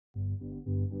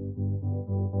Hello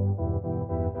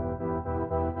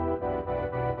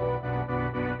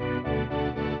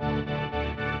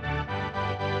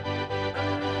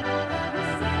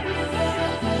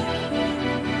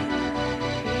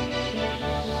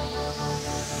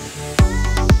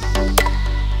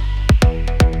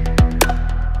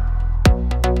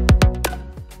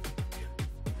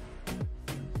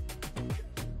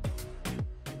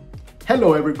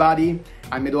everybody,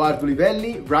 I'm Edoardo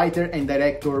Ulivelli, writer and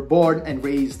director born and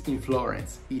raised in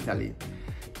Florence, Italy.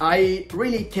 I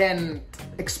really can't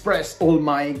express all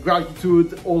my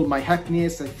gratitude, all my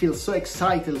happiness. I feel so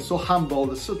excited, so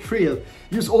humbled, so thrilled.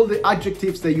 Use all the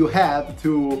adjectives that you have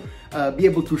to be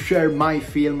able to share my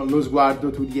film Lo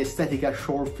Sguardo to the Aesthetica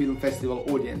Short Film Festival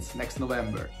audience next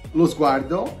November. Lo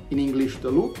Sguardo, in English The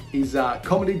Look, is a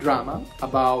comedy drama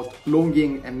about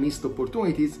longing and missed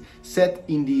opportunities set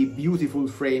in the beautiful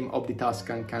frame of the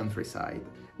Tuscan countryside.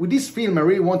 With this film, I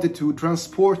really wanted to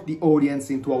transport the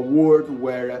audience into a world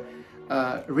where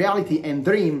reality and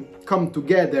dream come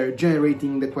together,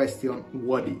 generating the question,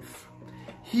 what if?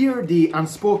 Here, the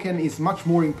unspoken is much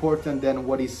more important than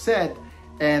what is said,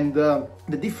 and the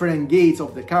different gates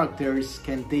of the characters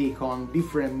can take on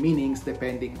different meanings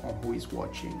depending on who is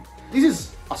watching. This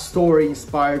is a story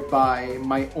inspired by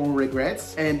my own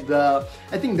regrets, and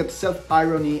I think that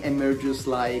self-irony emerges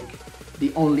like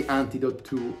the only antidote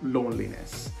to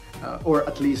loneliness, or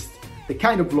at least the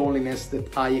kind of loneliness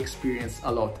that I experience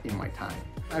a lot in my time.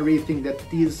 I really think that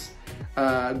this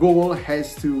goal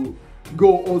has to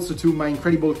go also to my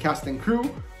incredible cast and crew,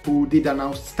 who did an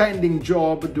outstanding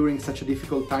job during such a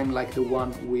difficult time like the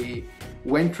one we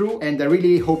went through, and I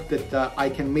really hope that I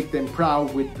can make them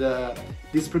proud with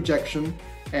this projection.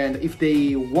 And if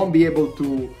they won't be able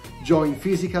to join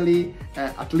physically,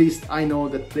 at least I know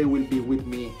that they will be with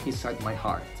me inside my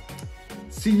heart.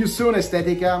 See you soon,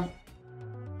 Aesthetica!